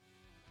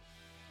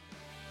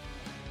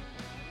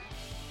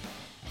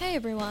Hey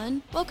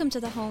everyone, welcome to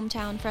the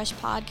Hometown Fresh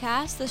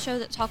Podcast, the show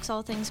that talks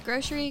all things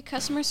grocery,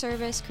 customer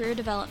service, career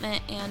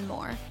development, and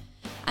more.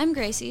 I'm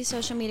Gracie,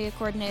 social media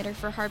coordinator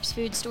for Harp's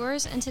Food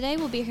Stores, and today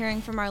we'll be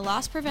hearing from our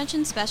loss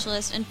prevention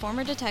specialist and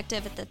former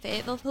detective at the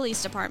Fayetteville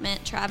Police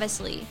Department, Travis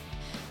Lee.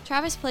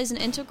 Travis plays an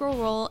integral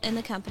role in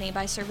the company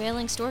by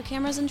surveilling store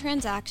cameras and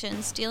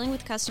transactions, dealing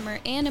with customer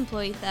and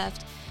employee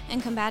theft,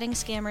 and combating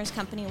scammers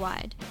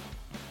company-wide.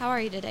 How are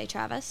you today,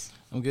 Travis?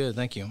 I'm good,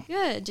 thank you.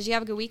 Good. Did you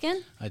have a good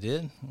weekend? I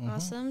did. Mm-hmm.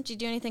 Awesome. Did you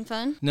do anything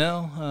fun?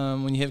 No,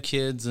 when you have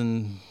kids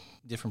and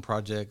different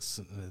projects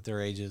at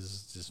their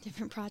ages, just...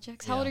 Different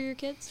projects? How old are your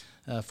kids?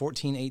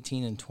 14,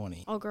 18, and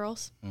 20. All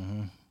girls?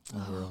 Mm-hmm.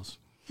 All girls.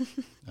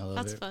 I love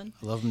That's it. fun.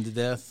 I love them to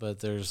death, but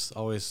there's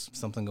always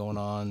something going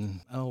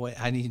on. Oh,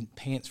 wait, I need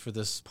pants for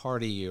this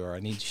party, or I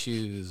need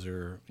shoes,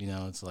 or,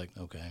 it's like,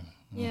 okay.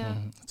 Yeah.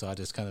 So I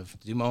just kind of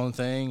do my own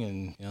thing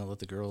and, let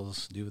the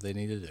girls do what they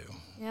need to do.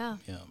 Yeah.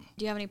 Yeah.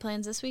 Do you have any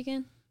plans this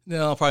weekend?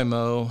 No, I'll probably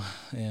mow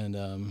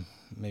and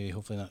maybe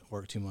hopefully not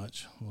work too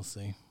much. We'll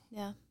see.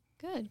 Yeah.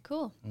 Good.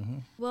 Cool. Mm-hmm.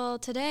 Well,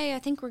 today I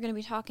think we're going to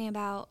be talking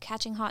about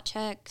catching hot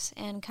checks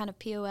and kind of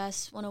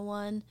POS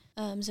 101.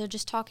 So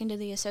just talking to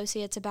the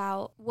associates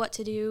about what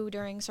to do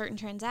during certain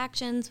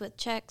transactions with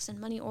checks and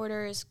money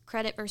orders,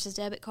 credit versus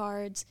debit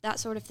cards, that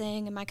sort of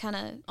thing. Am I kind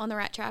of on the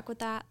right track with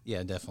that?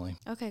 Yeah, definitely.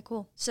 Okay,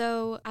 cool.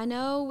 So I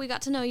know we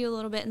got to know you a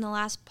little bit in the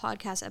last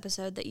podcast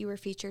episode that you were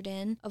featured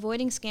in,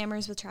 Avoiding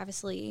Scammers with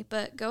Travis Lee,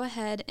 but go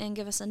ahead and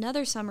give us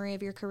another summary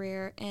of your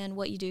career and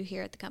what you do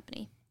here at the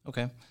company.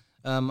 Okay.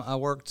 I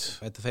worked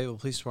at the Fayetteville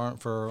Police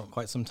Department for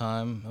quite some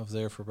time. I was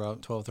there for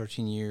about 12,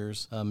 13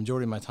 years.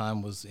 Majority of my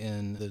time was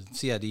in the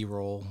CID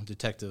role,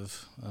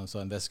 detective. So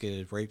I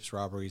investigated rapes,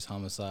 robberies,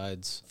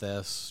 homicides,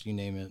 thefts, you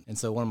name it. And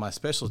so one of my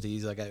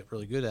specialties I got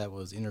really good at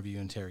was interview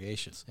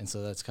interrogations. And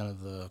so that's kind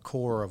of the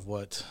core of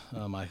what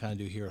I kind of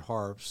do here at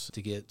Harps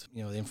to get,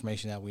 the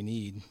information that we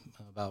need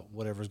about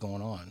whatever's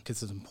going on.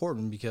 Because it's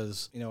important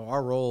because,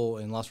 our role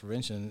in loss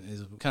prevention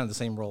is kind of the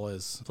same role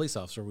as a police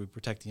officer. We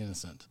protect the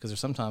innocent. Because there's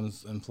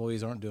sometimes employees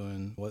aren't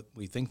doing what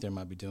we think they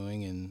might be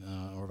doing, and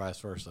or vice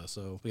versa.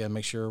 So we got to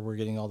make sure we're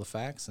getting all the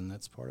facts, and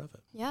that's part of it.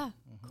 Yeah,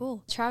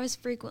 cool. Travis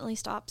frequently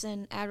stops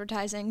in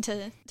advertising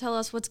to tell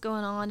us what's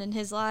going on in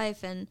his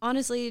life, and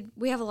honestly,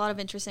 we have a lot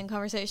of interesting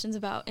conversations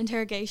about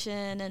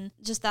interrogation and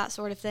just that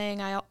sort of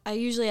thing. I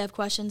usually have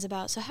questions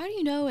about, so how do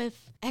you know if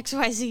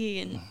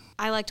XYZ, and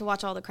I like to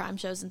watch all the crime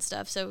shows and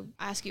stuff, so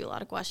I ask you a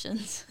lot of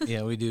questions.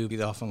 Yeah, we do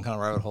get off on kind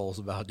of rabbit holes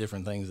about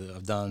different things that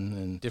I've done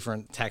and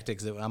different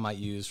tactics that I might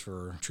use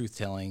for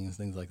truth-telling and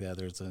things like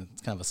that. It's kind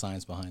of a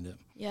science behind it.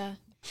 Yeah.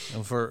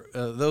 And for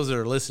those that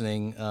are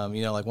listening,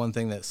 like one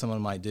thing that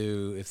someone might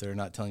do if they're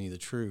not telling you the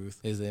truth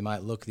is they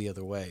might look the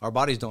other way. Our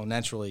bodies don't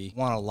naturally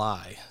want to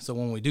lie. So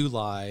when we do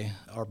lie,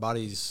 our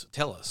bodies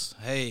tell us,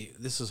 hey,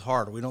 this is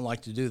hard. We don't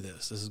like to do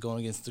this. This is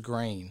going against the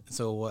grain.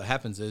 So what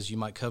happens is you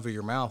might cover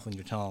your mouth when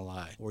you're telling a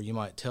lie, or you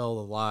might tell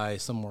the lie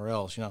somewhere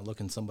else. You're not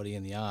looking somebody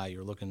in the eye.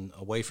 You're looking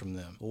away from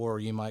them. Or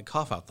you might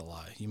cough out the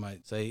lie. You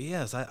might say,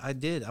 yes, I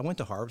did. I went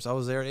to Harps. I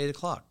was there at 8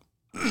 o'clock.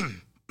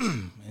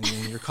 And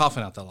then you're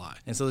coughing out the lie.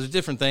 And so there's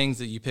different things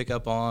that you pick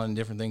up on,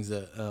 different things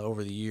that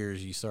over the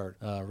years you start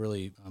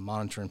really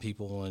monitoring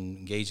people and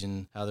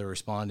engaging how they're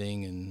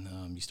responding,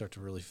 and you start to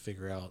really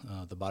figure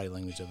out the body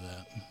language of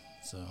that.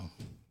 So.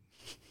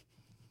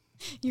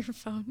 Your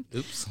phone.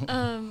 Oops.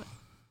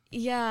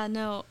 Yeah,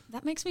 no,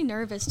 that makes me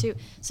nervous too.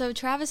 So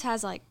Travis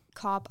has like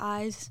cop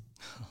eyes.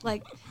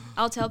 Like,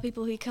 I'll tell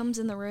people he comes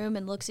in the room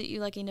and looks at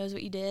you like he knows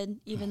what you did,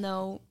 even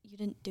though you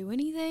didn't do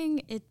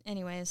anything.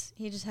 Anyways,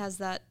 he just has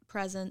that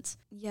presence.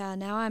 Yeah,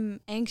 now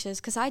I'm anxious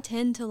because I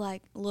tend to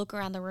like look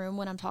around the room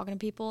when I'm talking to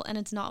people, and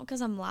it's not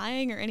because I'm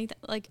lying or anything.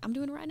 Like, I'm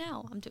doing it right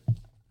now. I'm doing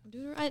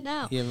it right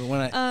now. Yeah,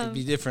 but it'd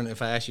be different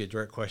if I ask you a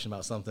direct question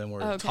about something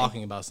or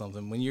talking about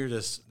something. When you're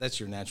that's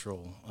your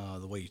natural,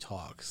 the way you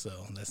talk. So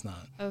that's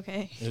not.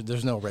 Okay.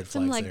 There's no red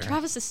flags I'm like, there.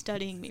 Travis is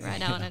studying me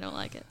right now, and I don't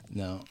like it.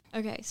 No.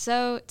 Okay,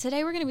 so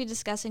today we're going to be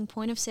discussing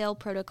point-of-sale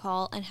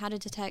protocol and how to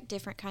detect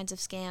different kinds of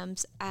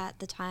scams at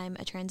the time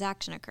a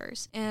transaction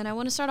occurs. And I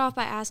want to start off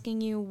by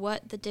asking you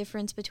what the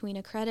difference between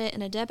a credit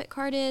and a debit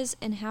card is,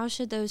 and how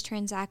should those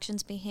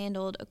transactions be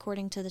handled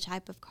according to the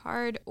type of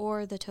card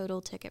or the total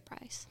ticket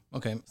price.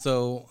 Okay,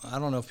 so I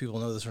don't know if people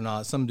know this or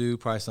not. Some do,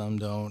 probably some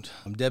don't.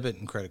 Debit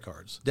and credit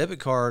cards. Debit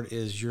card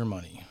is your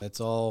money.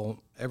 That's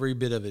all. Every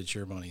bit of it's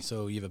your money.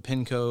 So you have a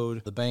PIN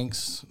code. The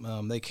banks,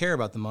 they care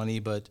about the money,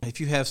 but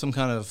if you have some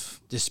kind of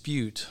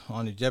dispute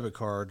on your debit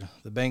card,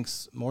 the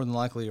banks more than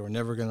likely are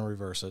never going to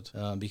reverse it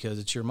because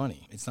it's your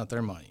money. It's not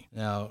their money.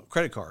 Now,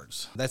 credit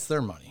cards, that's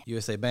their money.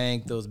 USA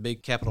Bank, those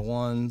big Capital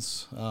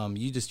Ones,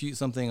 you dispute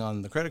something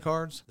on the credit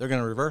cards, they're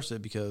going to reverse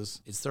it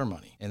because it's their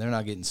money, and they're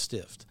not getting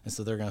stiffed. And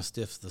so they're going to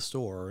stiff the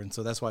store. And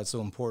so that's why it's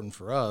so important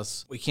for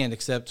us. We can't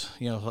accept,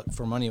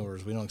 for money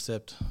orders, we don't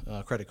accept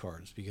credit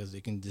cards because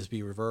it can just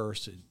be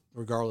reversed.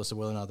 regardless of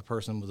whether or not the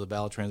person was a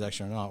valid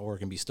transaction or not, or it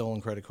can be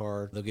stolen credit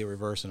card. They'll get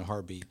reversed in a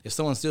heartbeat. If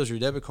someone steals your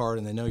debit card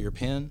and they know your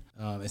PIN,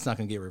 it's not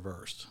going to get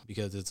reversed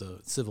because it's a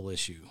civil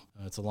issue.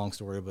 It's a long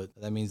story, but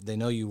that means they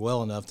know you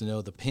well enough to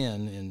know the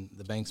PIN, and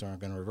the banks aren't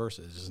going to reverse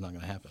it. It's just not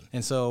going to happen.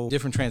 And so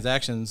different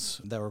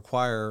transactions that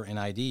require an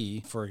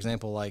ID, for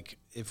example, like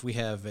if we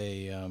have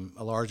a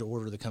large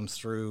order that comes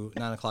through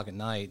 9 o'clock at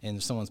night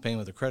and someone's paying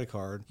with a credit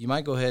card, you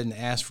might go ahead and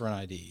ask for an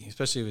ID,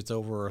 especially if it's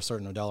over a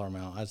certain dollar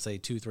amount. I'd say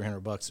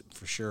 $200-$300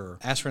 for sure.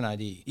 Ask for an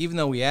ID. Even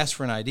though we ask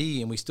for an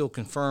ID and we still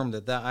confirm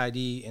that that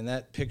ID and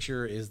that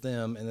picture is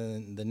them and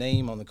then the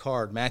name on the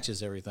card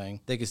matches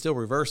everything, they can still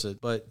reverse it,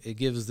 but it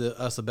gives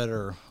us a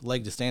better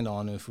leg to stand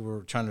on if we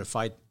were trying to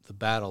fight the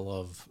battle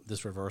of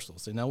this reversal.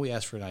 So now we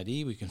asked for an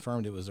ID, we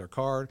confirmed it was their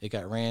card, it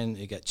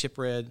got chip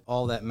read,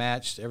 all that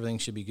matched, everything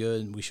should be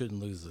good, we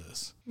shouldn't lose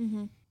this.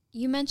 Mm-hmm.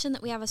 You mentioned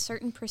that we have a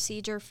certain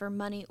procedure for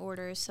money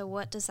orders, so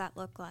what does that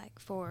look like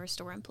for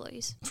store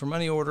employees? For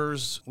money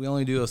orders, we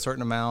only do a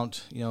certain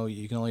amount.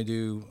 You can only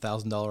do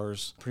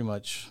 $1,000 pretty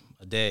much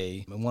a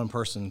day, and one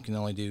person can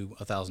only do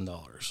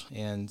 $1,000.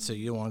 And so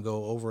you don't want to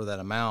go over that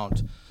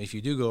amount. If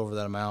you do go over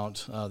that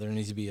amount, there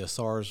needs to be a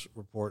SARS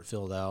report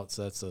filled out.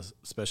 So that's a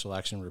special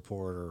action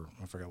report, or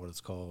I forgot what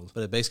it's called.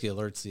 But it basically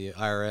alerts the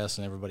IRS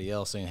and everybody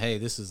else saying, hey,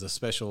 this is a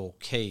special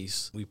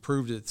case. We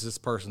proved it's this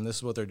person. This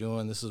is what they're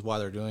doing. This is why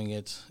they're doing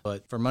it.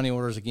 But for money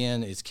orders,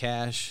 again, it's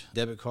cash,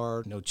 debit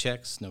card, no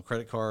checks, no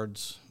credit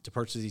cards to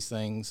purchase these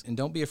things. And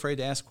don't be afraid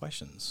to ask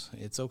questions.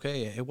 It's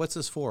okay. Hey, what's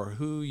this for?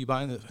 Who you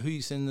buying? Who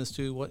you sending this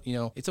to? What,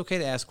 it's okay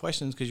to ask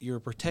questions because you're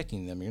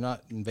protecting them. You're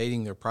not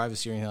invading their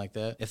privacy or anything like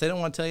that. If they don't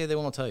want to tell you, they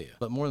won't tell you.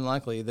 But more than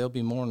likely, they'll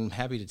be more than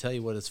happy to tell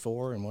you what it's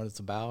for and what it's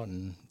about,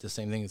 and the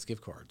same thing as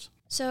gift cards.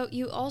 So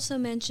you also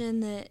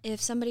mentioned that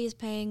if somebody is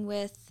paying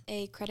with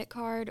a credit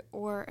card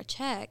or a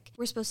check,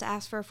 we're supposed to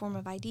ask for a form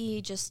of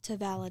ID just to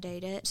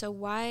validate it. So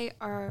why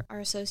are our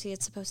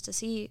associates supposed to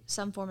see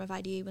some form of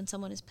ID when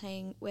someone is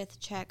paying with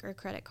check or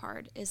credit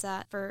card? Is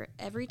that for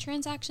every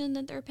transaction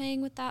that they're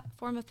paying with that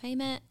form of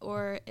payment,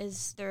 or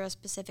is there a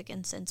specific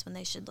instance when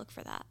they should look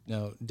for that?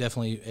 No,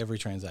 definitely every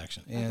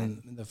transaction.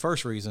 And the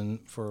first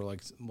reason for,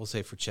 like, we'll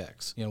say for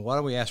checks, why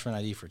do we ask for an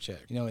ID for check?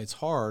 It's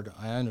hard.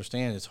 I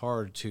understand it's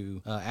hard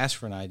to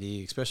ask for an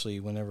ID, especially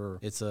whenever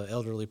it's an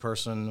elderly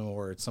person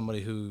or it's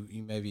somebody who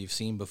you maybe have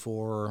seen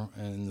before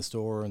in the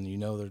store and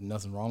there's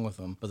nothing wrong with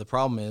them. But the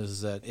problem is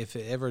that if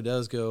it ever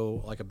does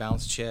go like a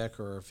bounce check,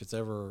 or if it's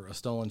ever a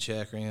stolen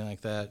check or anything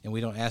like that, and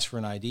we don't ask for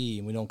an ID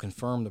and we don't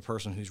confirm the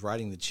person who's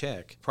writing the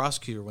check,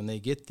 prosecutor, when they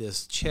get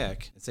this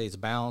check and say it's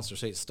bounced or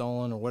say it's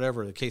stolen or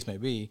whatever the case may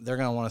be, they're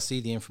going to want to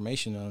see the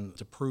information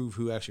to prove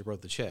who actually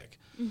wrote the check.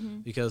 Mm-hmm.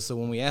 Because so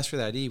when we ask for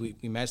the ID,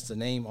 we match the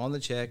name on the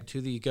check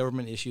to the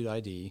government issued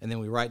ID, and then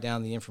we write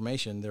down the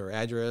information, their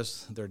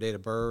address, their date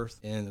of birth,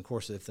 and of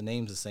course if the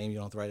name's the same, you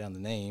don't have to write down the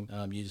name.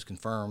 You just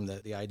confirm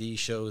that the ID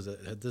shows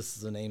that this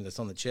is the name that's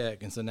on the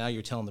check, and so now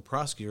you're telling the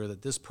prosecutor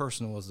that this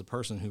person was the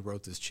person who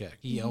wrote this check.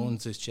 He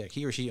owns this check.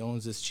 He or she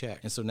owns this check.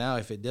 And so now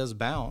if it does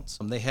bounce,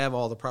 they have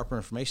all the proper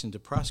information to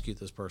prosecute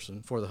this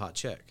person for the hot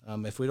check.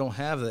 If we don't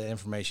have that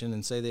information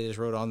and say they just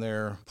wrote on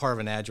there part of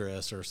an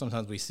address, or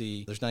sometimes we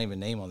see there's not even a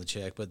name on the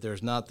check, but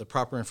there's not the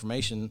proper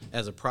information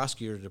as a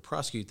prosecutor to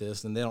prosecute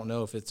this, and they don't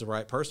know if it's the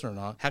right person or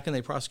not, how can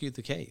they prosecute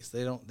the case?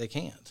 They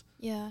can't.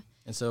 Yeah.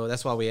 And so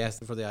that's why we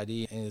asked for the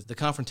ID. And the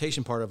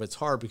confrontation part of it's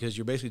hard because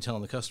you're basically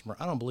telling the customer,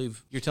 I don't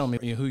believe you're telling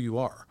me who you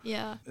are.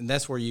 Yeah. And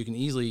that's where you can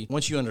easily,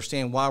 once you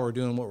understand why we're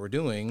doing what we're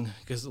doing,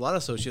 because a lot of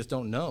associates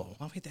don't know.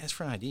 Why do we have to ask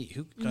for an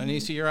ID? I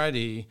need to see your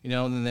ID? And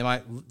then they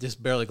might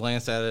just barely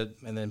glance at it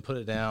and then put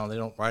it down. They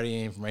don't write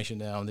any information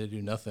down. They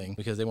do nothing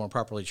because they weren't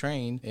properly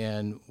trained.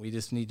 And we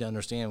just need to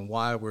understand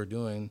why we're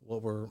doing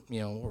what we're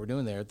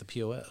doing there at the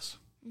POS.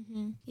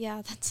 Mm-hmm.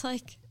 Yeah, that's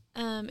like...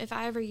 if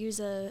I ever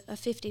use a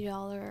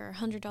 $50 or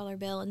 $100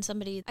 bill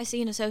and I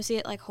see an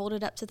associate like hold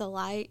it up to the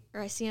light, or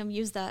I see them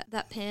use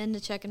that pen to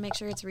check and make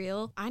sure it's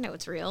real, I know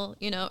it's real,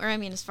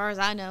 as far as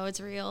I know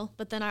it's real,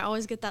 but then I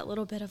always get that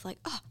little bit of like,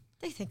 oh,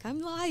 they think I'm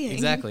lying.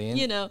 Exactly.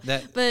 And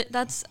but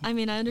that's, I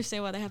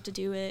understand why they have to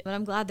do it, but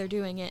I'm glad they're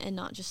doing it and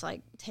not just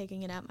like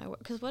taking it at my word.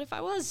 Because what if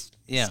I was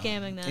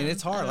scamming them? And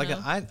it's hard.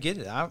 I get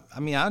it.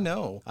 I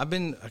know. I've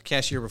been a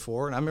cashier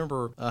before, and I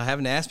remember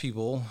having to ask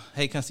people,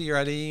 hey, can I see your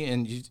ID?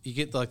 And you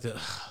get like the...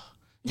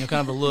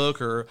 kind of a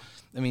look, or,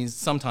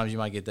 sometimes you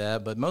might get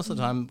that, but most of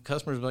the time,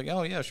 customers are like,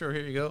 oh, yeah, sure,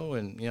 here you go,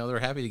 and, they're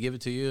happy to give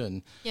it to you,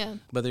 and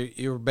but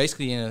you're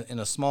basically in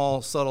a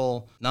small,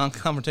 subtle,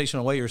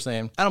 non-confrontational way, you're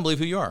saying, I don't believe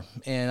who you are,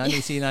 and I need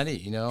to see an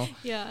ID,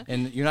 Yeah.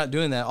 And you're not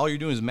doing that. All you're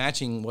doing is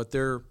matching what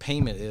their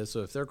payment is.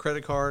 So if their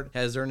credit card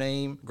has their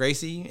name,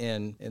 Gracie,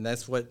 and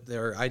that's what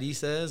their ID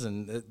says,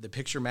 and the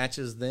picture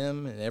matches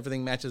them, and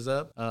everything matches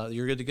up,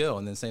 you're good to go.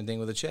 And then same thing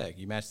with a check.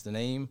 You match the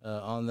name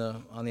on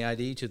the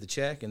ID to the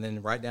check, and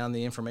then write down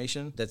the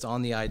information that's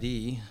on the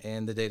ID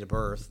and the date of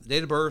birth. The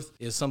date of birth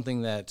is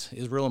something that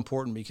is real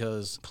important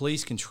because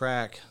police can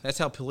track. That's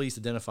how police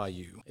identify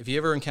you. If you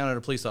ever encountered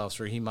a police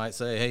officer, he might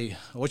say, hey,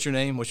 what's your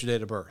name? What's your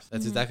date of birth?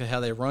 That's exactly how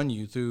they run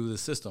you through the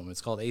system.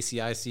 It's called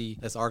ACIC.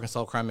 That's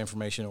Arkansas Crime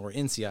Information, or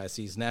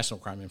NCIC is National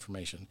Crime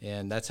Information.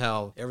 And that's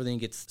how everything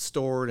gets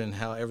stored and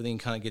how everything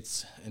kind of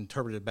gets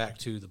interpreted back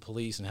to the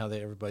police and how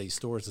everybody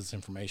stores this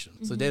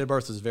information. So date of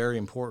birth is very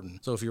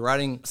important. So if you're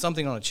writing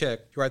something on a check,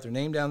 you write their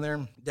name down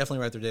there, definitely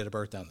write their date of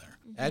birth down there.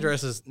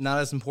 Address is not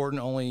as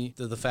important, only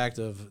to the fact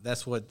of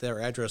that's what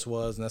their address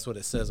was and that's what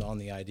it says on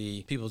the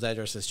ID. People's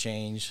addresses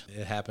change.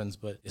 It happens,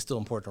 but it's still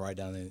important to write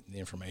down the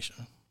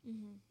information.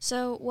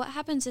 So what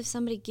happens if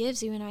somebody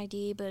gives you an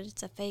ID, but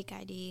it's a fake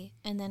ID,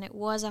 and then it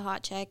was a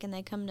hot check, and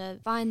they come to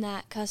find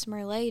that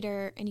customer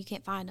later, and you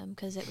can't find them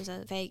because it was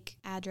a fake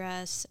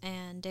address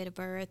and date of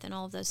birth and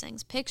all of those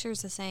things?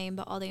 Picture's the same,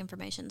 but all the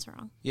information's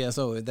wrong. Yeah,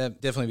 so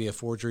that definitely be a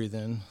forgery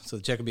then. So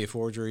the check would be a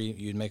forgery.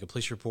 You'd make a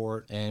police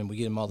report, and we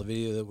get them all the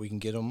video that we can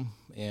get them,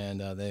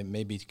 and they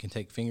maybe can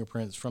take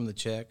fingerprints from the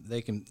check.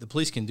 The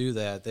police can do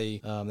that.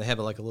 They have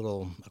like a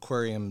little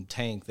aquarium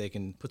tank. They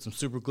can put some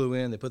super glue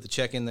in. They put the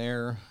check in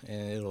there,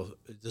 and it'll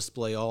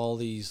display all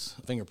these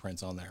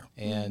fingerprints on there.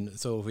 And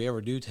so if we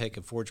ever do take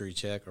a forgery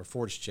check or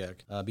forged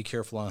check, be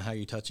careful on how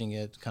you're touching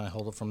it. Kind of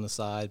hold it from the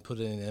side, put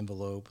it in an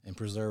envelope, and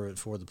preserve it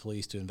for the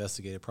police to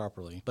investigate it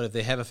properly. But if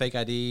they have a fake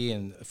ID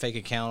and a fake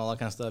account, all that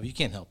kind of stuff, you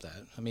can't help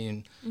that. I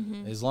mean,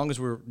 as long as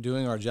we're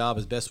doing our job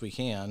as best we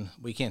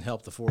can't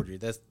help the forgery.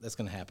 That's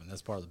going to happen.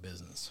 That's part of the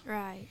business.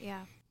 Right,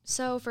 yeah.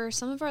 So for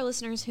some of our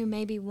listeners who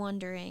may be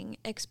wondering,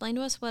 explain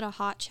to us what a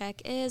hot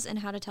check is and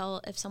how to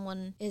tell if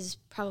someone is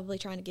probably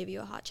trying to give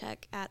you a hot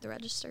check at the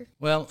register.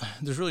 Well,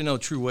 there's really no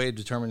true way of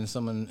determining if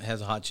someone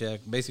has a hot check.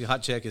 Basically, a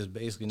hot check is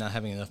basically not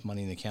having enough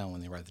money in the account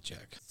when they write the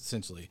check,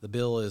 essentially. The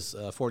bill is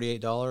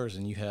 $48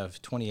 and you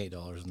have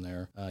 $28 in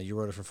there. You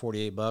wrote it for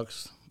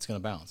 $48. It's going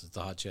to bounce. It's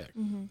a hot check.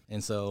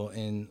 And so,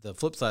 in the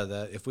flip side of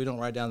that, if we don't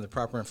write down the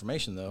proper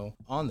information, though,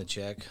 on the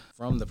check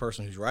from the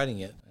person who's writing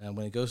it, and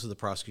when it goes to the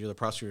prosecutor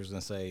is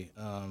going to say,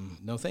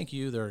 no, thank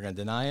you. They're going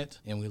to deny it,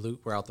 and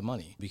we're out the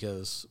money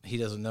because he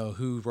doesn't know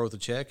who wrote the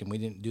check, and we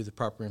didn't do the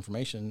proper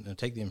information and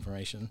take the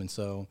information. And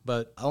so,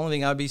 but the only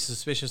thing I'd be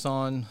suspicious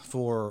on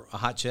for a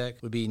hot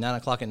check would be 9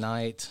 o'clock at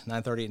night,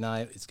 9:30 at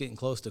night. It's getting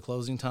close to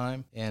closing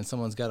time, and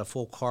someone's got a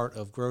full cart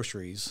of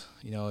groceries.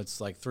 You know, it's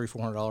like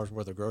 $300-400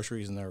 worth of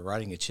groceries, and they're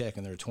writing a check,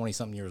 and they're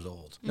 20-something years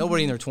old.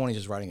 Nobody in their 20s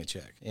is writing a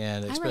check.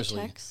 And especially,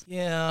 I write checks.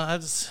 Yeah,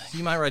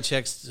 you might write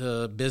checks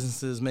to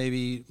businesses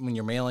maybe when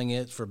you're mailing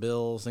it for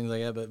bills, things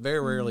like that, but very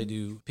rarely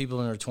do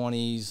people in their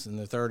 20s and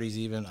their 30s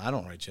even. I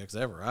don't write checks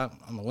ever. I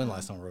don't know when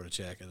last time I wrote a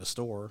check at a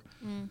store.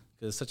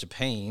 It's such a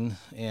pain,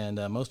 and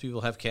most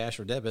people have cash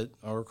or debit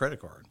or a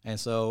credit card. And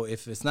so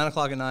if it's 9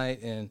 o'clock at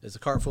night and it's a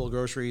cart full of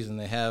groceries and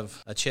they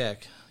have a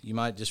check, you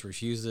might just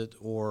refuse it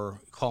or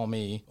call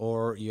me,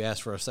 or you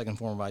ask for a second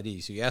form of ID.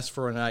 So you ask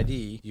for an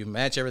ID, you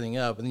match everything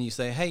up, and then you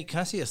say, hey,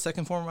 can I see a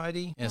second form of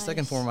ID? And a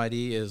second form of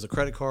ID is a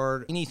credit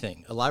card,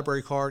 anything, a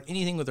library card,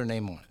 anything with their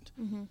name on it.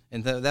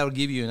 And that would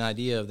give you an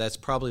idea of that's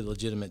probably a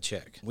legitimate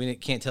check. We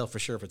can't tell for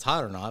sure if it's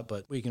hot or not,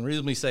 but we can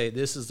reasonably say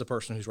this is the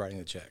person who's writing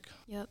the check.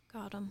 Yep,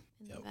 got them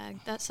in the bag.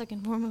 That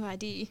second form of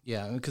ID.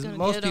 Yeah, because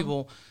most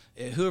people,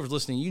 whoever's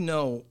listening, you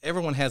know,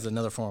 everyone has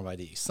another form of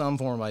ID. Some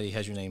form of ID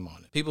has your name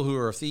on it. People who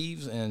are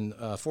thieves and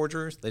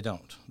forgers, they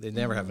don't. They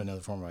never have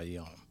another form of ID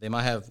on them. They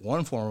might have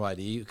one form of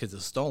ID because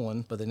it's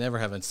stolen, but they never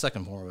have a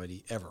second form of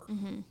ID ever.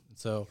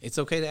 So it's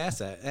okay to ask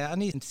that. I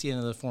need to see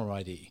another form of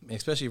ID,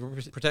 especially if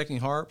we're protecting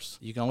harps.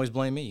 You can always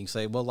blame me. You can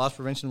say, well, loss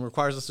prevention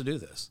requires us to do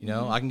this. You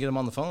know, I can get them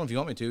on the phone if you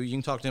want me to. You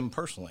can talk to him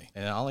personally,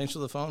 and I'll answer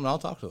the phone and I'll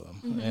talk to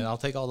them, and I'll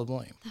take all the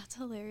blame. That's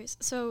hilarious.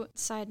 So,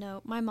 side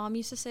note, my mom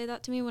used to say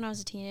that to me when I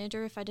was a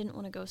teenager. If I didn't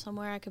want to go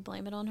somewhere, I could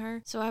blame it on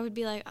her. So I would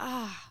be like,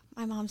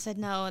 my mom said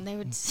no, and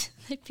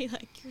they'd be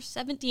like, you're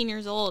 17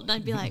 years old, and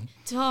I'd be like,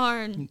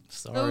 darn,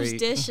 Sorry. those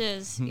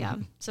dishes. Yeah,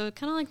 so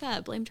kind of like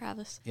that, blame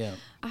Travis. Yeah.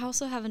 I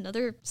also have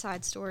another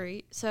side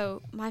story.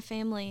 So my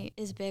family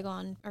is big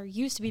on, or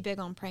used to be big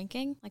on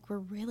pranking. Like, we're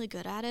really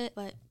good at it,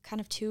 but kind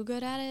of too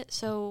good at it.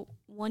 So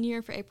one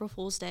year for April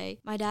Fool's Day,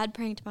 my dad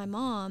pranked my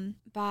mom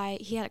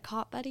he had a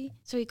cop buddy.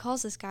 So he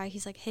calls this guy.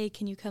 He's like, hey,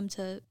 can you come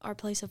to our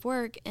place of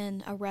work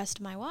and arrest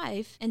my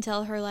wife and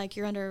tell her, like,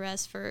 you're under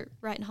arrest for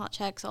writing hot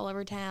checks all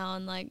over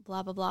town, like,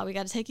 blah, blah, blah. We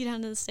got to take you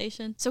down to the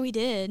station. So he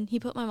did. He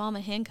put my mom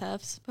in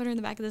handcuffs, put her in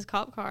the back of this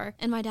cop car.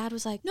 And my dad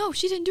was like, no,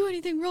 she didn't do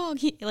anything wrong.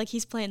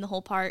 He's playing the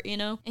whole part, you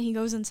know? And he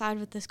goes inside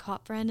with this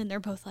cop friend, and they're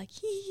both like,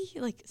 hee,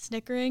 like,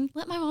 snickering.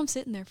 Let my mom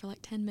sit in there for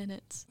like 10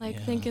 minutes,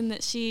 thinking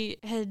that she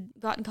had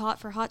gotten caught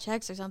for hot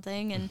checks or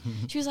something. And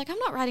she was like, I'm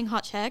not writing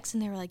hot checks.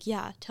 And they were like, yeah,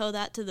 tell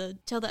that to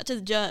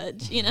the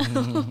judge, you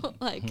know?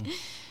 Like,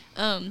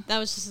 That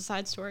was just a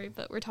side story,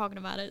 but we're talking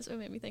about it, so it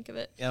made me think of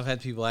it. Yeah, I've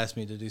had people ask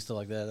me to do stuff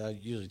like that. I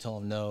usually tell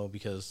them no,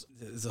 because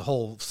there's a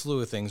whole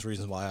slew of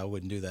reasons why I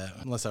wouldn't do that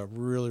unless I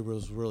really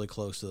was really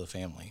close to the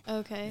family.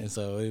 Okay. And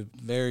so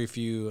very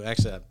few,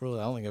 actually, I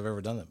don't think I've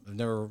ever done it. I've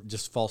never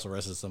just false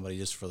arrested somebody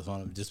just for the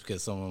fun of it, just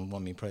because someone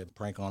wanted me to play a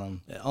prank on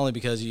them. Only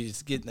because you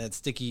just get in that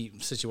sticky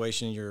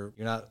situation. You're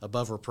not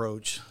above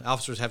reproach.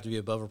 Officers have to be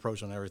above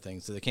reproach on everything,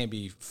 so they can't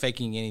be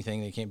faking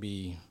anything. They can't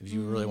be, if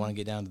you really want to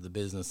get down to the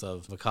business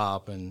of a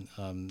cop, and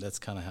that's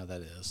kind of how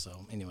that is.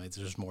 So anyway,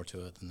 there's more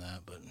to it than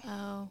that. But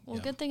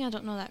good thing I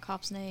don't know that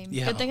cop's name.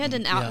 Yeah. Good thing I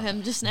didn't out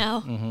him just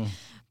now. Mm-hmm.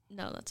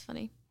 No, that's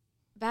funny.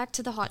 Back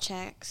to the hot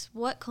checks.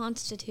 What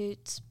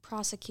constitutes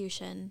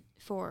prosecution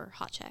for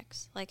hot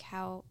checks? Like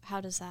how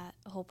does that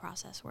whole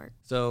process work?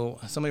 So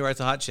somebody writes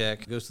a hot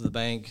check, goes to the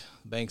bank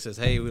says,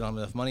 hey, we don't have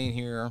enough money in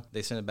here.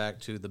 They send it back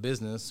to the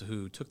business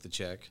who took the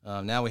check.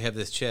 Now we have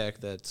this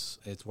check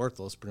it's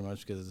worthless pretty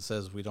much because it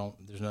says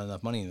there's not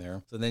enough money in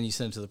there. So then you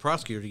send it to the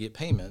prosecutor to get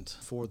payment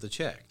for the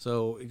check.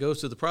 So it goes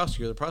to the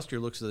prosecutor. The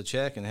prosecutor looks at the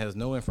check and has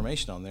no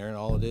information on there, and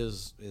all it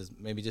is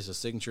maybe just a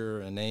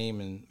signature, a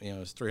name, and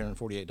it's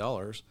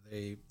 $348.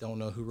 They don't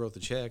know who wrote the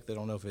check. They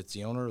don't know if it's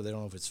the owner. They don't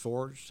know if it's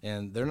forged,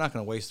 and they're not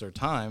going to waste their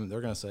time.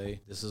 They're going to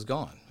say this is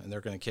gone, and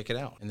they're going to kick it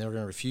out, and they're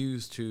going to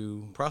refuse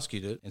to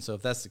prosecute it. And so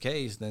if that's the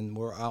case, then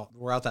we're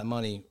out that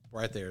money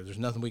right there. There's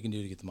nothing we can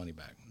do to get the money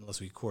back unless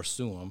we, of course,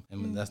 sue them,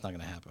 and that's not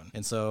going to happen.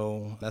 And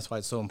so that's why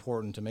it's so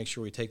important to make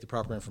sure we take the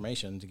proper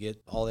information to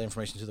get all the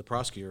information to the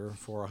prosecutor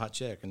for a hot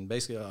check. And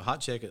basically, a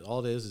hot check,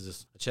 all it is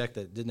just a check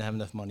that didn't have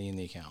enough money in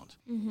the account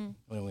when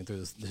it went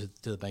through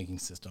to the banking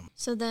system.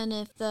 So then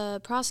if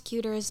the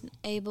prosecutor isn't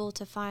able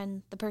to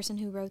find the person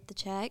who wrote the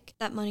check,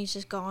 that money's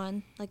just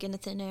gone, like into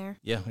thin air?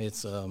 Yeah,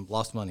 it's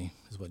lost money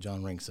is what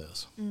John Ring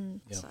says.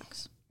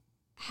 Sucks.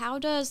 How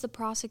does the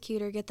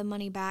prosecutor get the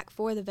money back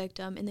for the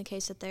victim in the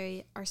case that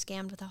they are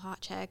scammed with a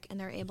hot check and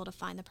they're able to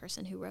find the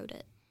person who wrote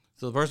it?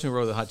 So the person who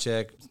wrote the hot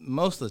check,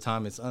 most of the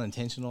time it's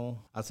unintentional.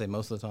 I'd say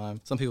most of the time.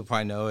 Some people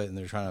probably know it, and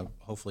they're trying to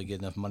hopefully get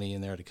enough money in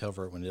there to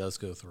cover it when it does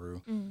go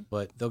through.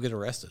 But they'll get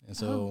arrested. And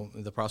so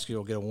the prosecutor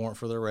will get a warrant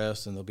for their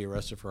arrest, and they'll be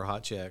arrested for a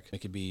hot check. It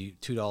could be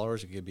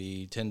 $2, it could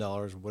be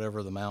 $10,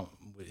 whatever the amount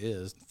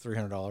is,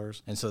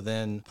 $300. And so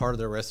then part of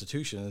their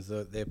restitution is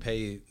that they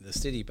pay the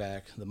city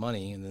back the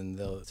money, and then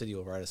the city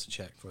will write us a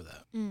check for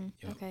that.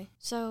 Yep. Okay.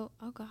 So,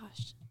 oh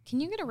gosh. Can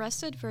you get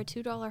arrested for a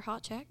 $2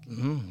 hot check?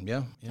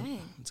 Yeah.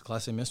 Dang. It's a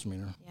Class A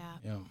misdemeanor.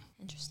 Yeah.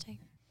 Interesting.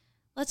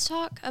 Let's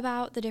talk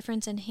about the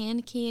difference in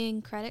hand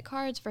keying credit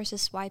cards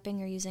versus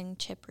swiping or using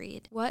chip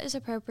read. What is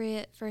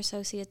appropriate for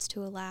associates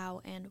to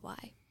allow and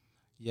why?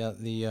 Yeah,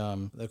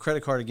 the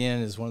credit card,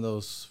 again, is one of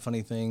those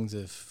funny things.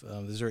 If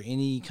is there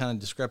any kind of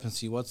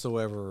discrepancy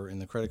whatsoever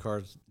and the credit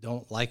cards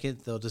don't like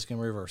it, they'll just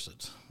gonna reverse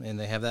it. And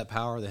they have that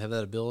power, they have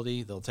that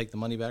ability. They'll take the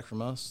money back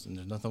from us, and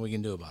there's nothing we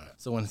can do about it.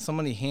 So when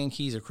somebody hand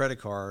keys a credit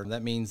card,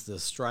 that means the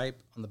stripe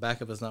on the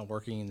back of it is not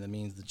working, and that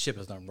means the chip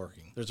is not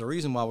working. There's a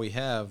reason why we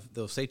have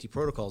those safety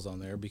protocols on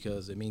there,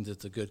 because it means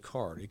it's a good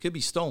card. It could be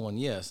stolen,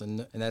 yes,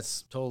 and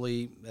that's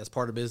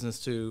part of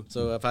business too.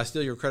 So if I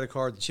steal your credit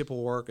card, the chip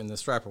will work and the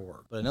stripe will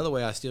work. But another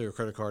way I steal your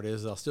credit card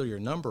is I'll steal your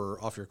number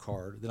off your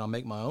card, then I'll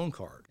make my own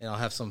card, and I'll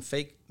have some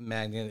fake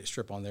magnetic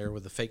strip on there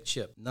with a fake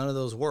chip. None of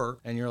those work,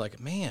 and you're like,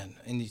 man.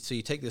 And so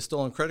you take this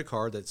stolen credit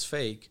card that's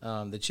fake,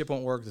 the chip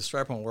won't work, the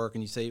stripe won't work,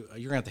 and you say,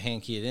 you're going to have to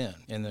hand key it in.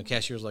 And the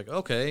cashier's like,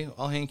 okay,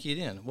 I'll hand key it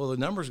in. Well,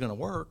 the number's going to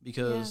work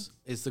because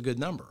it's the good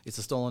number. It's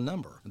a stolen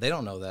number. They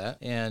don't know that.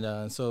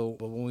 And so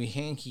when we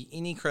hand key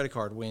any credit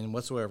card win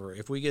whatsoever,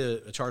 if we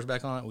get a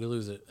chargeback on it, we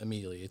lose it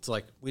immediately. It's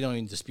like we don't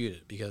even dispute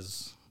it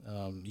because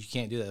you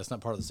can't do that. That's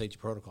not part of the safety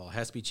protocol. It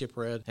has to be chip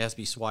read, it has to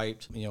be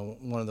swiped,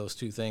 one of those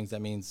two things.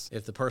 That means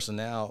if the person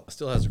now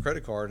still has a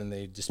credit card and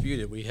they dispute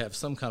it, we have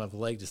some kind of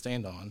leg to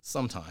stand on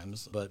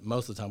sometimes, but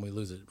most of the time we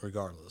lose it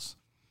regardless.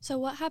 So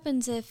what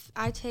happens if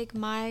I take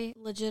my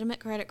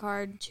legitimate credit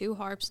card to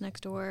Harps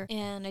next door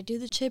and I do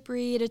the chip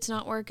read, it's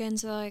not working,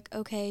 so like,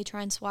 okay,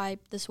 try and swipe.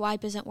 The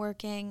swipe isn't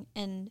working,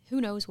 and who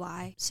knows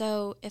why.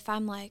 So if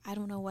I'm like, I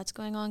don't know what's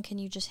going on, can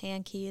you just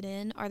hand key it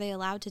in? Are they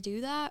allowed to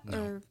do that?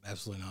 No, or?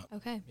 Absolutely not.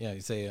 Okay. Yeah,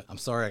 you say, I'm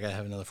sorry, I got to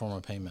have another form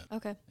of payment.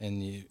 Okay.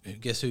 And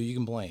guess who you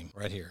can blame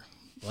right here?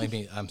 Blame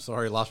me. I'm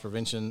sorry, loss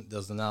prevention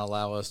does not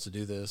allow us to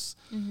do this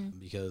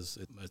because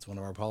it's one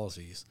of our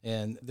policies.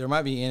 And there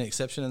might be an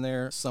exception in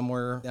there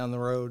somewhere down the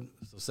road.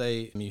 So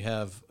say you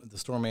have the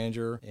store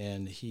manager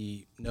and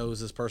he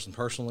knows this person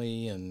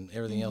personally and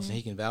everything else, and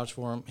he can vouch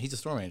for him. He's a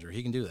store manager.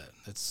 He can do that.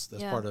 That's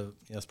part of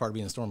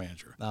being a store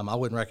manager. I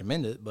wouldn't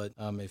recommend it, but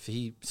if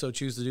he so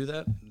chooses to do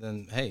that,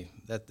 then hey,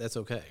 that's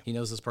okay. He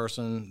knows this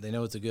person. They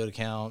know it's a good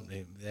account.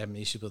 They haven't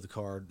issued with the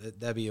card.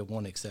 That'd be a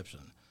one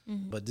exception.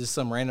 But just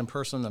some random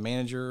person, the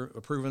manager,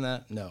 approving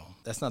that? No.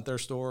 That's not their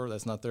store.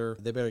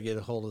 They better get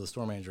a hold of the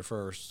store manager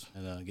first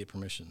and get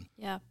permission.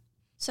 Yeah.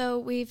 So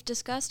we've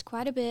discussed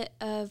quite a bit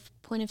of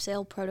point of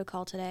sale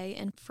protocol today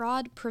and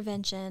fraud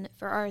prevention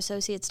for our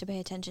associates to pay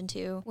attention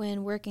to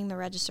when working the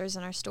registers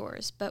in our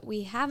stores, but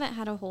we haven't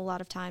had a whole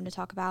lot of time to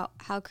talk about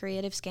how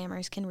creative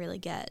scammers can really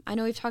get. I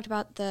know we've talked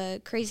about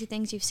the crazy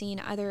things you've seen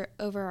either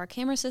over our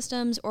camera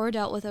systems or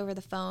dealt with over the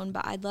phone,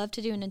 but I'd love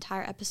to do an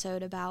entire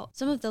episode about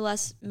some of the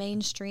less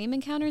mainstream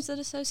encounters that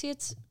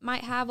associates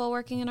might have while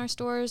working in our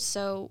stores.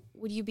 So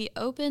would you be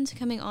open to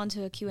coming on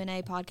to a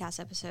Q&A podcast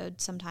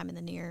episode sometime in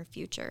the near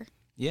future?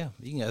 Yeah,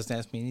 you can just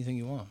ask me anything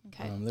you want.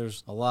 Okay.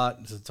 There's a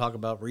lot to talk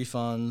about,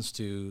 refunds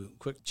to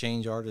quick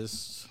change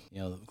artists,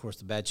 of course,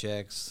 the bad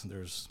checks.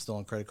 There's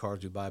stolen credit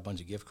cards. We buy a bunch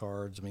of gift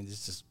cards. I mean,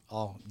 it's just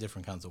all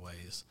different kinds of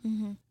ways.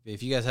 Mm-hmm.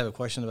 If you guys have a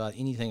question about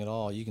anything at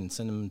all, you can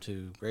send them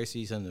to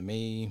Gracie, send them to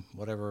me,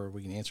 whatever.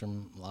 We can answer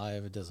them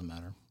live. It doesn't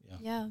matter.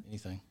 Yeah.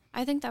 Anything.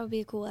 I think that would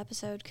be a cool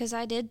episode because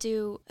I did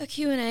do a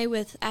Q&A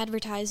with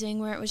advertising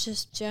where it was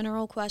just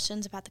general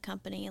questions about the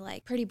company,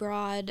 like pretty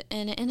broad,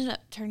 and it ended up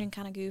turning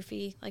kind of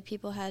goofy. Like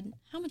people had,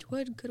 how much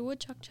wood could a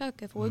woodchuck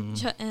chuck if a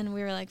woodchuck, and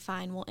we were like,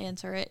 fine, we'll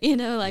answer it,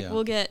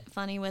 we'll get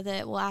funny with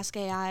it. We'll ask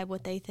AI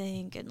what they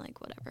think and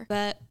like whatever.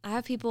 But I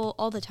have people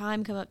all the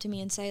time come up to me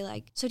and say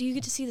like, so do you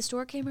get to see the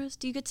store cameras?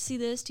 Do you get to see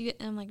this? And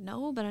I'm like,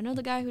 no, but I know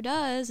the guy who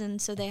does.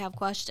 And so they have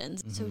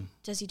questions. Mm-hmm. So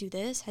does he do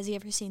this? Has he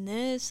ever seen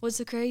this? What's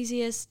the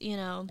craziest,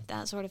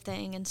 that sort of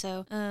thing. And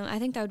so I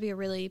think that would be a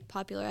really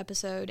popular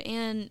episode,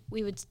 and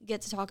we would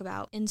get to talk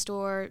about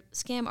in-store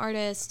scam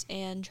artists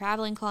and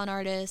traveling con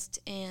artists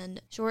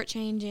and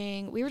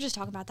shortchanging. We were just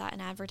talking about that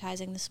in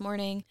advertising this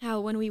morning,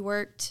 how when we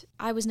worked,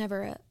 I was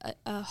never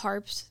a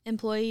Harps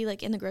employee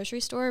like in the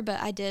grocery store,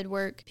 but I did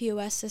work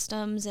POS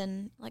systems,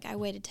 and like I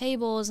waited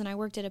tables, and I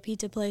worked at a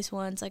pizza place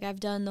once. Like I've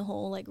done the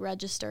whole like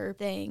register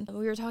thing.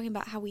 We were talking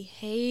about how we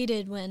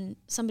hated when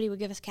somebody would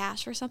give us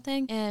cash for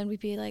something, and we'd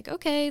be like,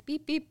 okay,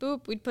 beep, beep,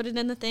 boop. We'd put it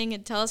in the thing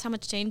and tell us how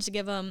much change to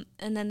give them,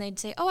 and then they'd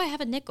say, oh, I have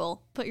a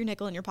nickel. Put your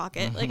nickel in your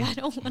pocket. Like I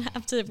don't want to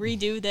have to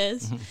redo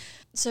this.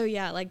 So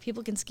yeah, like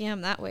people can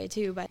scam that way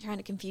too by trying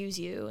to confuse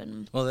you.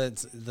 And well,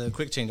 that's the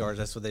quick change artists.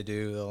 That's what they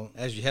do.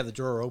 As you have the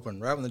drawer open,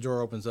 right when the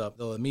drawer opens up,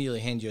 they'll immediately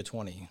hand you a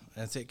 20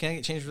 and say, "Can I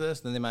get change for this?"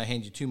 Then they might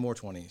hand you 2 more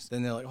 20s.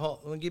 Then they're like, "Oh,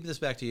 let me give this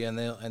back to you," and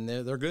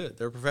they're good.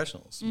 They're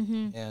professionals.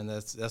 Mm-hmm. And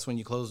that's when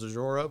you close the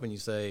drawer up and you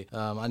say,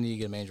 "I need to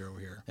get a manager over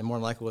here." And more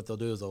than likely, what they'll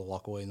do is they'll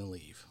walk away and they'll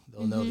leave.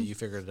 They'll know that you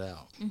figured it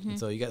out. Mm-hmm. And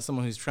so you got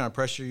someone who's trying to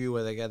pressure you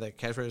where they got that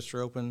cash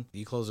register open.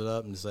 You close it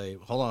up and say,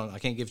 "Hold on, I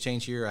can't give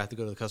change here. I have to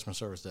go to the customer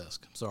service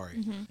desk. Sorry."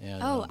 Mm-hmm.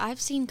 And,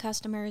 I've seen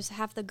customers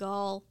have the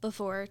gall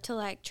before to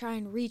like try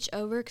and reach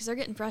over because they're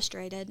getting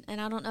frustrated.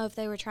 And I don't know if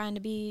they were trying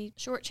to be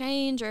short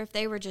change or if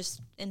they were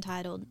just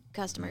entitled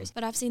customers. Mm-hmm.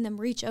 But I've seen them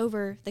reach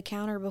over the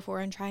counter before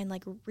and try and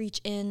like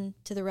reach in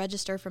to the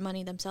register for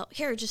money themselves.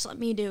 Here, just let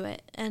me do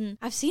it. And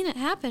I've seen it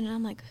happen. And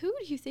I'm like, who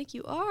do you think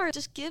you are?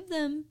 Just give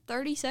them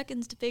 30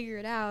 seconds to figure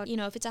it out.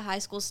 If it's a high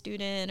school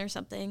student or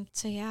something.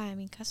 So yeah, I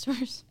mean,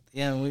 customers.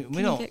 Yeah,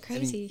 we don't get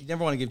crazy. You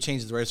never want to give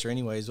change to the register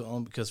anyways,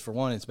 because for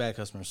one, it's bad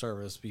customer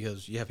service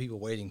because you have people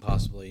waiting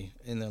possibly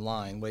in their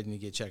line waiting to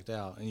get checked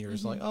out, and you're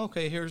just like, oh,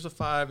 okay, here's a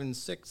 5 and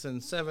 6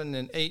 and 7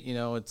 and 8.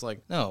 It's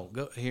like, no,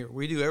 go here.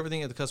 We do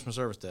everything at the customer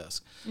service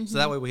desk, so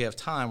that way we have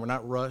time. We're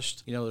not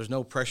rushed. There's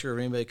no pressure of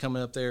anybody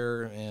coming up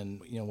there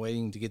and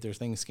waiting to get their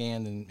thing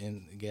scanned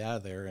and get out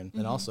of there,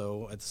 and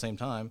also at the same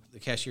time, the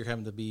cashier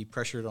having to be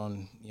pressured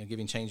on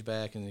giving change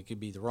back, and it could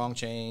be the wrong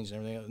change and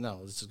everything else. No,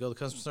 let's just go to the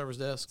customer service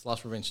desk. It's loss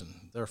prevention.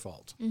 Their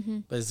fault. Mm-hmm.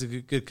 But it's a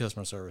good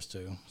customer service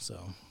too.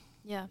 So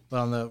yeah. But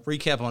on the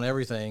recap on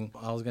everything,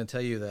 I was going to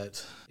tell you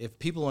that if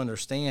people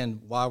understand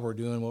why we're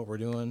doing what we're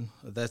doing,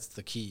 that's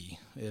the key,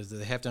 is that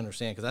they have to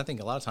understand. Because I think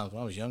a lot of times when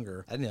I was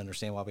younger, I didn't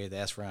understand why we had to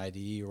ask for an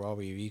ID or why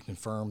we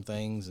confirm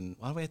things, and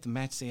why do we have to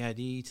match the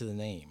ID to the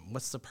name?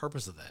 What's the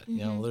purpose of that?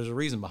 Mm-hmm. There's a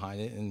reason behind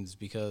it, and it's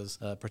because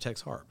it protects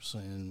Harps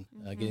and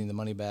getting the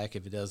money back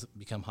if it does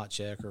become hot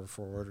check or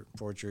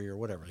forgery or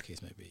whatever the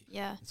case may be.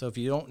 Yeah. So if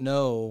you don't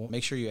know,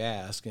 make sure you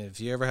ask. And if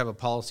you ever have a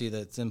policy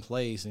that's in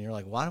place and you're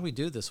like, why do we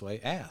do it this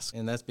way? Ask.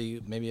 And that's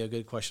maybe a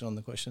good question on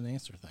the question and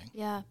answer thing.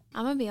 Yeah.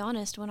 I'm going to be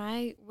honest. When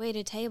I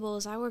waited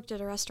tables, I worked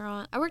at a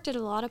restaurant. I worked at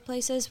a lot of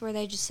places where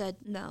they just said,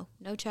 no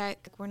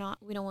check. We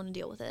don't want to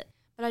deal with it.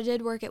 But I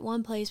did work at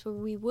one place where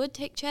we would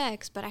take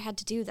checks, but I had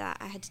to do that.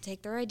 I had to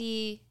take their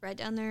ID, write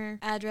down their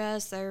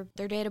address, their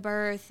date of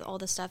birth, all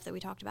the stuff that we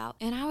talked about.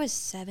 And I was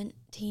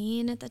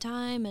 17 at the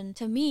time. And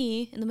to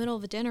me, in the middle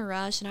of a dinner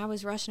rush, and I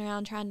was rushing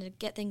around trying to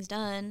get things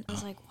done, I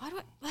was like, why do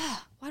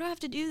I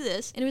have to do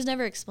this? And it was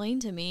never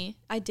explained to me.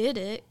 I did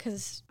it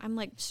because I'm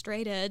like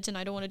straight edge and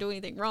I don't want to do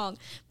anything wrong.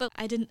 But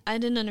I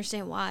didn't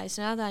understand why.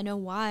 So now that I know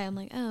why, I'm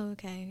like, oh,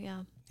 okay,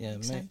 yeah. Yeah,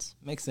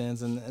 makes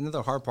sense. And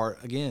another hard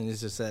part, again,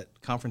 is just that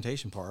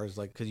confrontation part. It's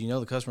like, because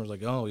the customer's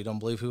like, oh, you don't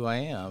believe who I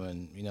am.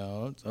 And,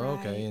 it's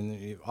okay.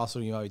 And also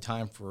you might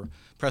be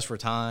pressed for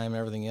time,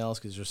 everything else,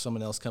 because there's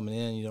someone else coming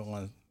in. You don't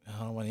want to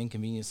I don't want to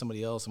inconvenience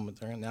somebody else.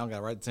 They're now got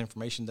to write this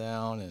information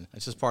down, and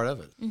it's just part of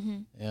it. Mm-hmm.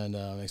 And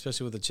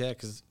especially with the check,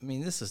 because, I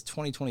mean, this is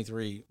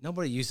 2023.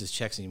 Nobody uses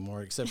checks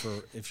anymore except for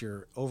if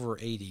you're over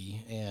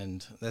 80,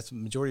 and that's the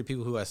majority of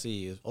people who I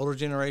see is older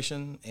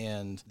generation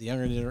and the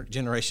younger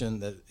generation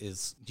that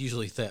is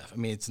usually theft. I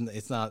mean,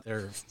 it's not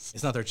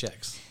their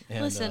checks.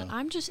 And, listen,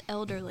 I'm just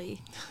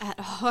elderly at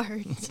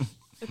heart.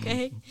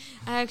 Okay?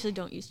 I actually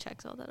don't use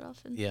checks all that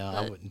often. Yeah,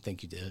 I wouldn't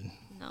think you did.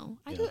 No.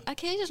 I do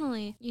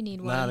occasionally. You need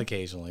one. Not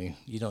occasionally.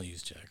 You don't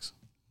use checks.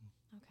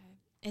 Okay.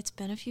 It's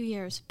been a few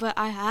years, but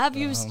I have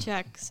used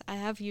checks. I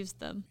have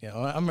used them. Yeah,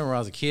 I remember when I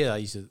was a kid, I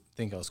used to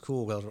think I was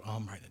cool. Well,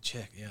 I'm writing a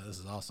check. Yeah, this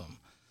is awesome.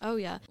 Oh,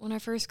 yeah. When I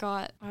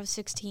was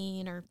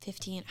 16 or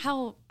 15,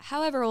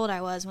 however old I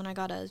was when I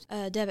got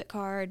a debit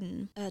card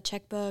and a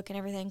checkbook and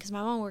everything, because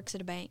my mom works at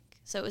a bank.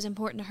 So it was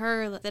important to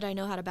her that I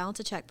know how to balance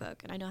a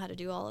checkbook and I know how to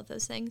do all of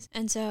those things.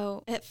 And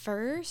so at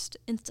first,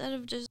 instead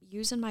of just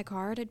using my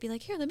card, I'd be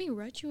like, here, let me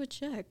write you a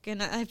check.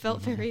 And I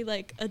felt very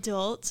like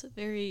adult,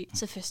 very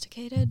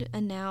sophisticated.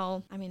 And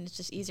now, I mean, it's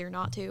just easier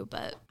not to,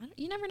 but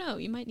you never know.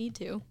 You might need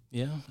to.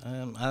 Yeah.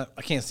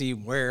 I can't see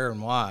where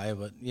and why,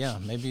 but yeah,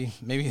 maybe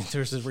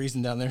there's a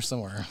reason down there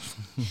somewhere.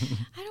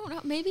 I don't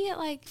know. Maybe at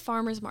like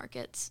farmers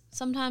markets.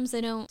 Sometimes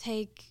they don't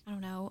take,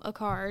 a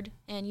card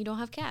and you don't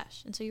have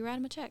cash. And so you write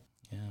them a check.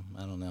 Yeah,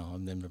 I don't know. I've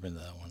never been to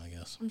that one, I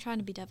guess. I'm trying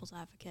to be devil's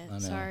advocate. I know.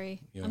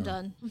 Sorry. I'm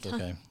done.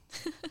 Okay.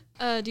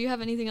 Do you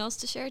have anything else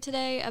to share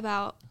today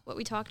about what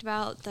we talked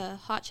about, the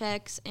hot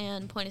checks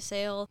and point of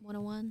sale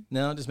 101?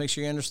 No, just make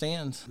sure you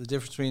understand the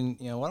difference between,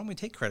 why don't we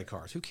take credit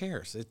cards? Who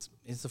cares?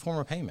 It's a form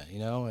of payment,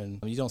 and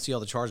you don't see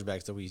all the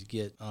chargebacks that we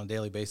get on a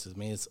daily basis. I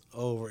mean, it's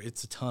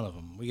a ton of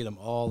them. We get them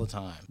all the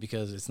time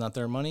because it's not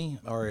their money,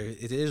 or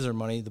it is their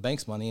money, the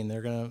bank's money, and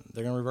they're gonna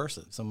reverse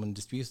it. Someone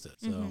disputes it.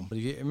 So, But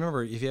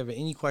if you have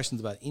any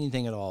questions about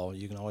anything at all,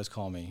 you can always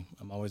call me.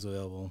 I'm always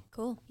available.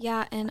 Cool.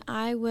 Yeah, and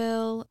I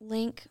will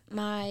link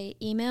my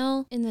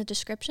email in the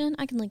description.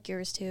 I can link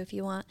yours too if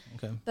you want.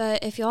 Okay.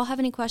 But if y'all have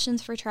any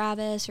questions for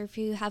Travis, or if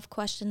you have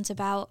questions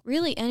about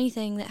really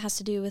anything that has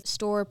to do with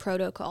store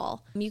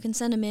protocol, you can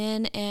send them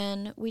in,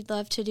 and we'd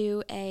love to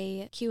do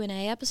a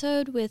Q&A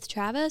episode with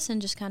Travis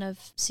and just kind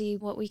of see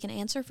what we can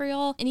answer for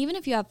y'all. And even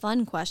if you have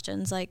fun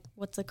questions, like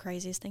what's the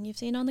craziest thing you've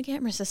seen on the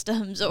camera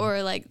systems,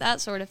 or like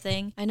that sort of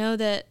thing. I know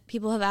that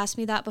people have asked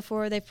me that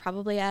before. They've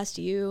probably asked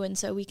you, and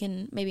so we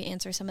can maybe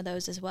answer some of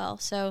those as well.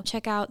 So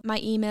check out my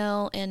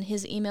email and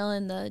his email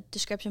in the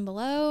description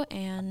below,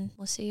 and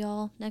we'll see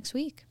y'all next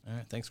week. All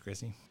right. Thanks,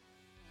 Gracie.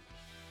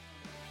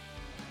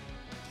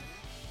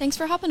 Thanks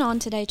for hopping on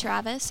today,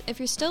 Travis. If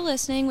you're still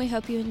listening, we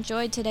hope you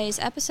enjoyed today's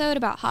episode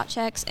about hot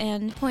checks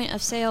and point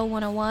of sale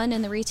 101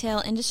 in the retail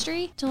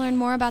industry. To learn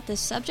more about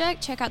this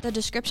subject, check out the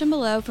description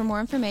below for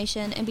more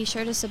information, and be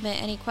sure to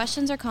submit any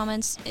questions or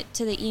comments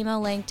to the email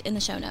linked in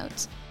the show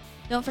notes.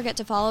 Don't forget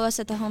to follow us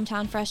at the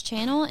Hometown Fresh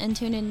channel, and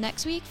tune in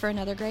next week for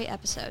another great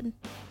episode.